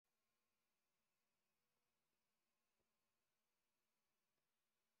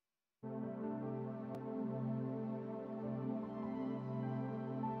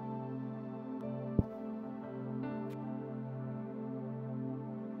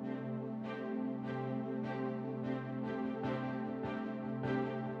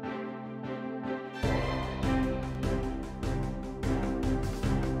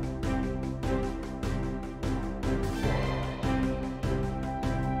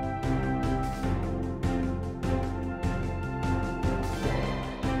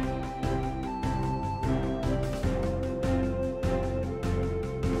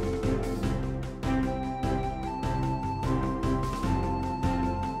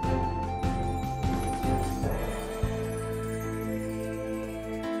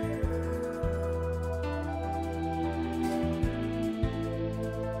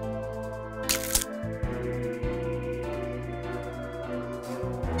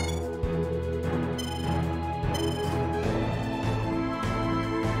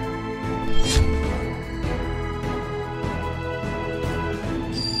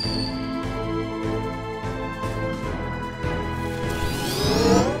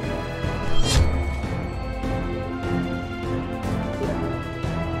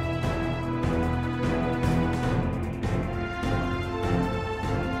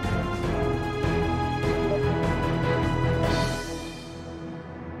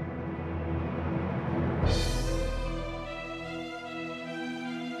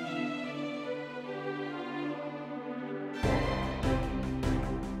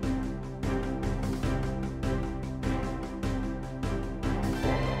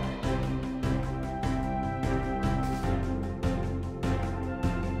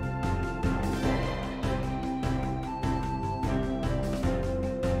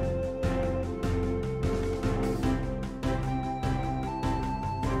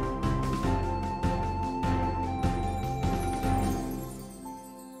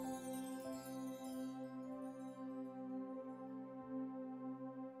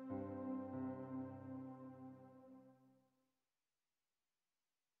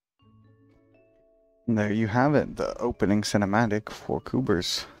And there you have it, the opening cinematic for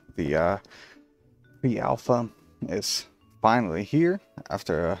Kubberz. The pre-alpha is finally here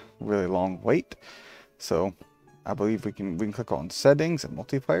after a really long wait. So I believe we can click on settings and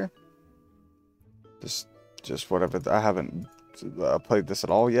multiplayer. Just whatever. I haven't played this at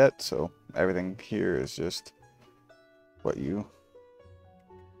all yet, so everything here is just what you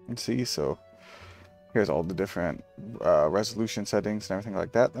can see. So here's all the different resolution settings and everything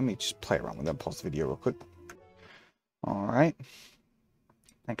like that. Let me just play around with them, pause the video real quick. Alright.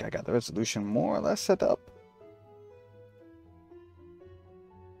 I think I got the resolution more or less set up.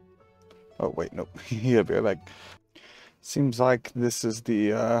 Oh, wait, nope. Yeah, be right back. Seems like this is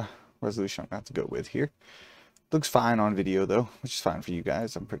the resolution I'm going to have to go with here. Looks fine on video, though, which is fine for you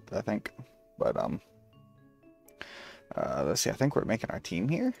guys, I think. But, let's see. I think we're making our team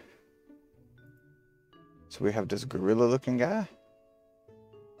here. So we have this gorilla-looking guy.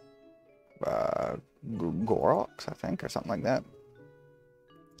 Gorox, I think, or something like that.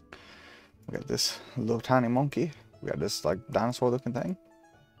 We got this little tiny monkey. We got this, like, dinosaur-looking thing.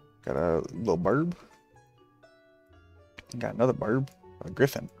 Got a little bird. Got another bird. A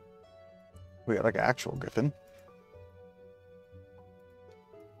griffin. We got, like, an actual griffin.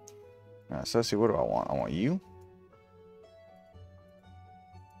 Alright, so let's see. What do I want? I want you.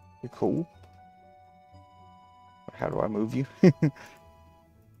 You're cool. How do I move you?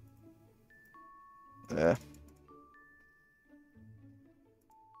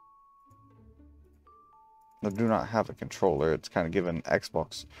 I do not have a controller. It's kind of given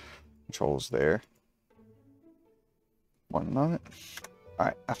Xbox controls there. One moment.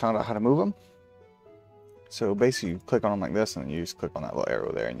 Alright, I found out how to move them. So basically you click on them like this and then you just click on that little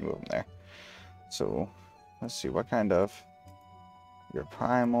arrow there and you move them there. So let's see, what kind of... Your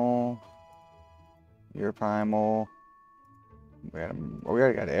primal. Your primal. We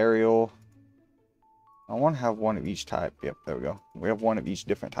already got aerial. I want to have one of each type. Yep, there we go. We have one of each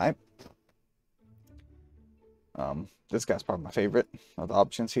different type. This guy's probably my favorite of the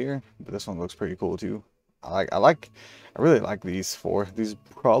options here, but this one looks pretty cool too. I really like these four. These are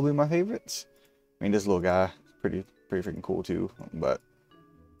probably my favorites. I mean, this little guy is pretty freaking cool too, but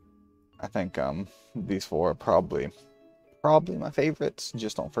I think these four are probably my favorites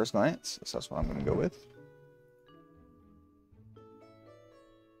just on first glance. So that's what I'm gonna go with.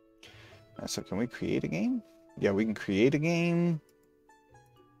 So can we create a game? Yeah, we can create a game.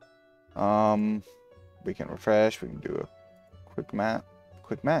 We can refresh. We can do a quick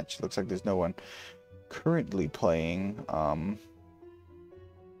match. Looks like there's no one currently playing.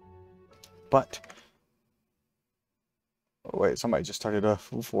 But oh, wait, somebody just started a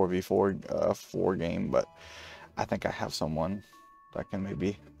 4v4 4 game, but I think I have someone that I can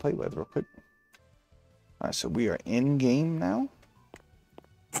maybe play with real quick. Alright, so we are in game now.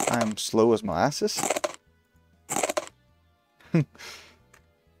 I'm slow as molasses.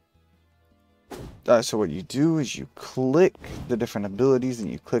 So what you do is you click the different abilities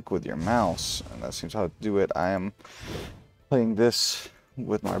and you click with your mouse, and that seems how to do it. I am playing this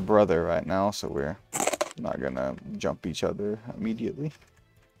with my brother right now, so we're not gonna jump each other immediately.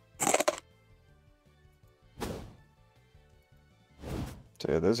 So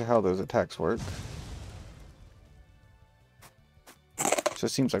yeah, those are how those attacks work. So it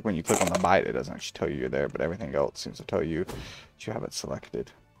seems like when you click on the bite, it doesn't actually tell you you're there, but everything else seems to tell you that you have it selected.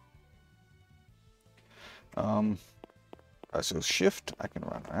 So shift, I can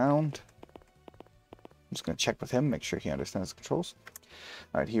run around. I'm just going to check with him, make sure he understands the controls.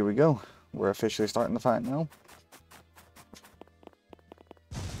 Alright, here we go. We're officially starting the fight now.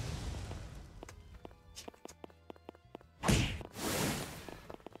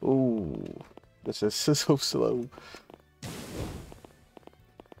 Ooh, this is so slow.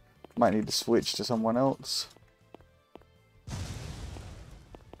 Might need to switch to someone else.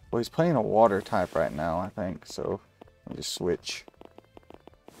 Well, he's playing a water type right now, I think, so I'll just switch.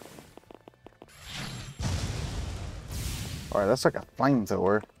 Alright, that's like a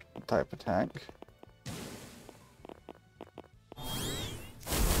flamethrower type attack.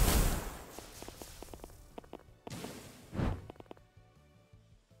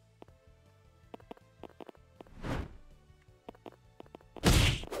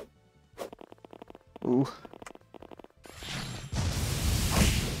 Ooh.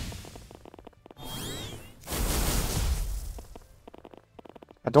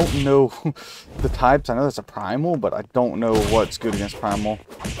 I don't know the types. I know that's a primal, but I don't know what's good against primal.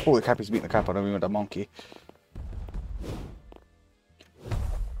 Holy crap, he's beating the crap out of me with that monkey.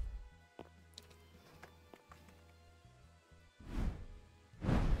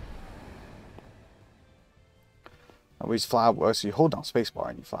 Oh, he's fly away. So you hold down spacebar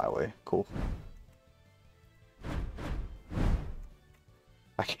and you fly away. Cool.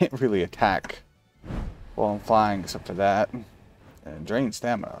 I can't really attack while I'm flying except for that. And it drains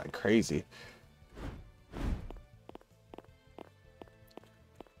stamina like crazy.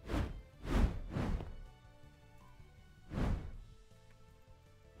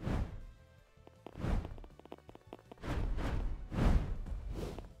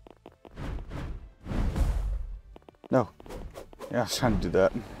 No. Yeah, I was trying to do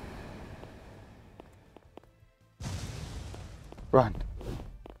that. Run.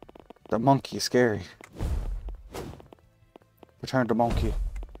 The monkey is scary. Return to monkey.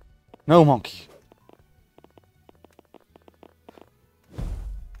 No monkey.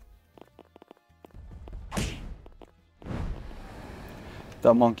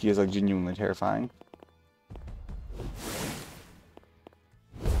 That monkey is like genuinely terrifying.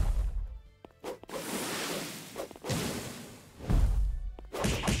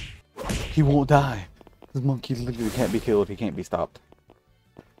 He won't die. This monkey literally can't be killed. He can't be stopped.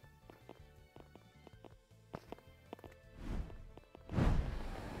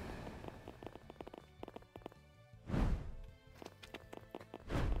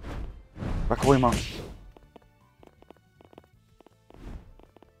 Back away, monkey.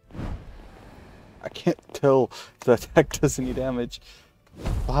 I can't tell if the attack does any damage.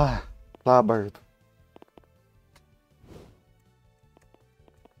 Fly. Fly, bird.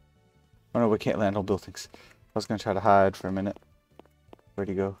 Oh no, we can't land on buildings. I was gonna try to hide for a minute. Where'd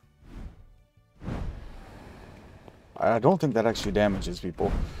he go? I don't think that actually damages people.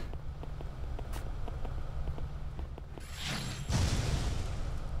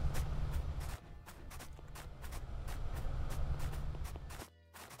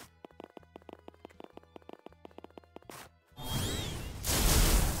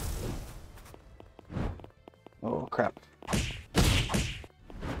 Oh crap.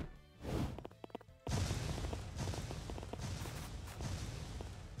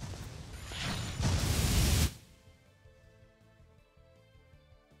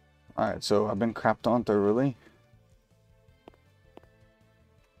 Alright, so I've been crapped on thoroughly.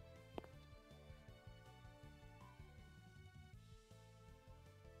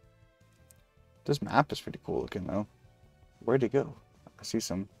 This map is pretty cool looking though. Where'd it go? I see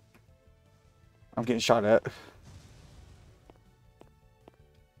some. I'm getting shot at.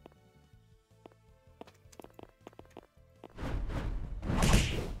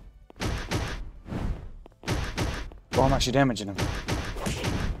 Oh, I'm actually damaging him.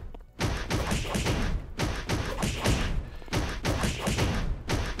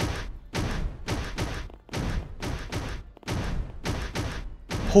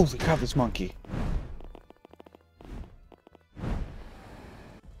 Holy crap, this monkey.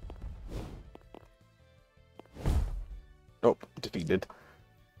 Oh, defeated.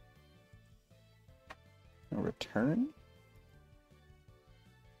 Return?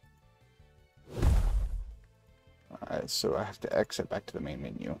 Alright, so I have to exit back to the main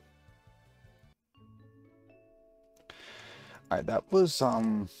menu. Alright, that was,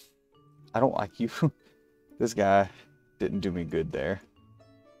 I don't like you. This guy didn't do me good there.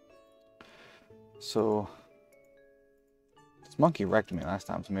 So, this monkey wrecked me last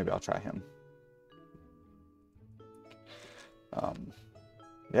time, so maybe I'll try him.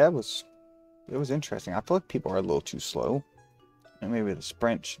 Yeah, it was interesting. I feel like people are a little too slow. And maybe the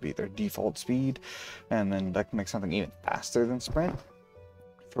sprint should be their default speed. And then that can make something even faster than sprint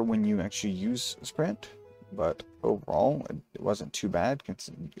for when you actually use sprint. But overall, it wasn't too bad,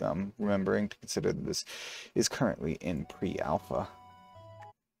 remembering to consider that this is currently in pre-alpha.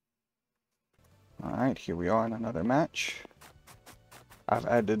 Alright, here we are in another match. I've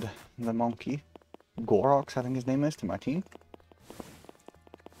added the monkey, Gorox, I think his name is, to my team.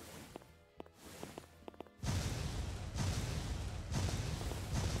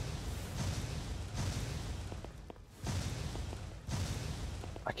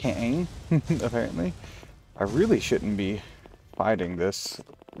 I can't aim, apparently. I really shouldn't be fighting this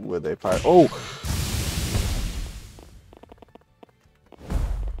with a fire. Oh!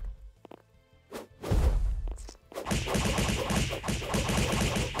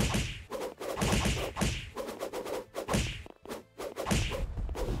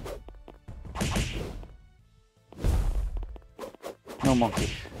 No monkey.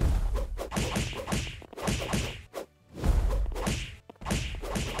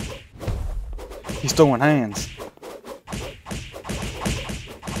 He's throwing hands.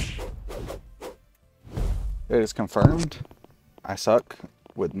 It is confirmed. I suck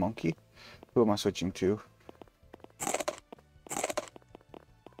with monkey. Who am I switching to?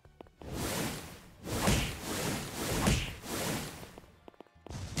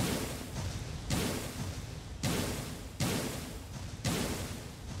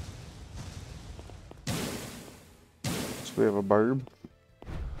 we have a burb.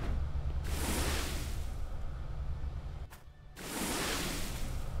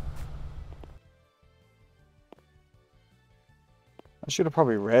 I should have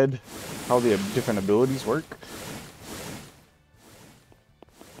probably read how the different abilities work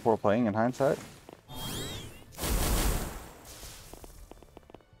before playing in hindsight.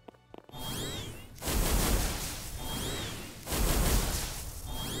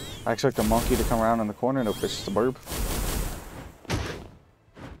 I expect a monkey to come around in the corner. Nope, it's just a burb.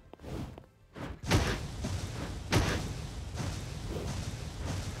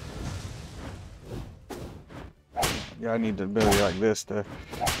 Yeah, I need an ability like this to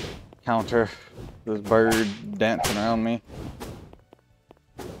counter this bird dancing around me.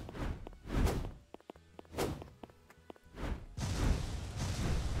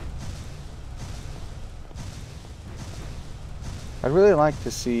 I'd really like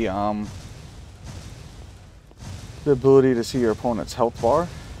to see the ability to see your opponent's health bar.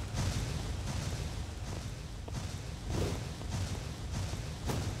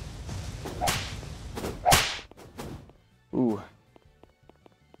 Ooh.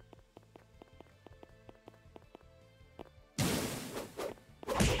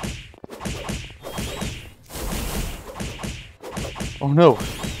 Oh no,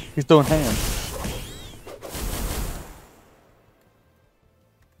 he's throwing hands.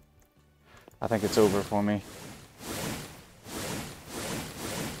 I think it's over for me.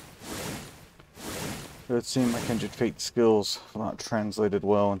 It would seem my Kindred Fate skills have not translated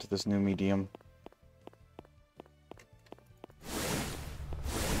well into this new medium.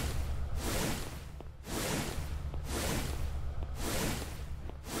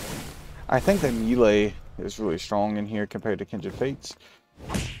 I think that melee is really strong in here compared to Kindred Fates.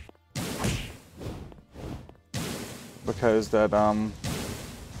 Because that,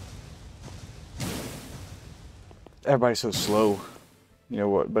 everybody's so slow, you know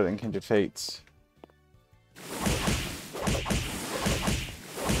what, but in Kindred Fates,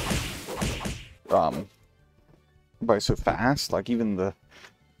 everybody's so fast, like even that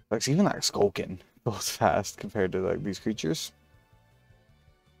Skulkin goes fast compared to like these creatures.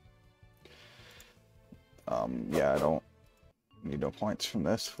 Yeah, I don't need no points from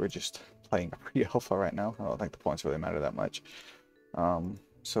this. We're just playing a pre-alpha right now. I don't think the points really matter that much.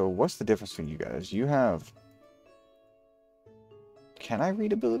 So what's the difference for you guys? You have... Can I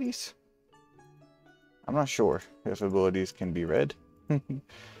read abilities? I'm not sure if abilities can be read.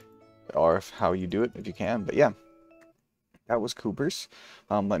 Or if how you do it, if you can. But yeah, that was Kubberz.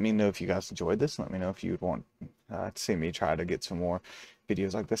 Let me know if you guys enjoyed this. Let me know if you'd want to see me try to get some more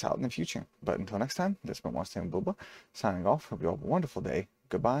videos like this out in the future. But until next time, this has been Monstertaming Bisloba, signing off. Hope you all have a wonderful day.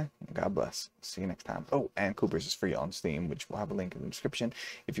 Goodbye, and God bless. See you next time. Oh, and Kubberz is free on Steam, which will have a link in the description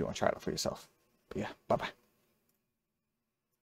if you want to try it out for yourself. But yeah, bye-bye.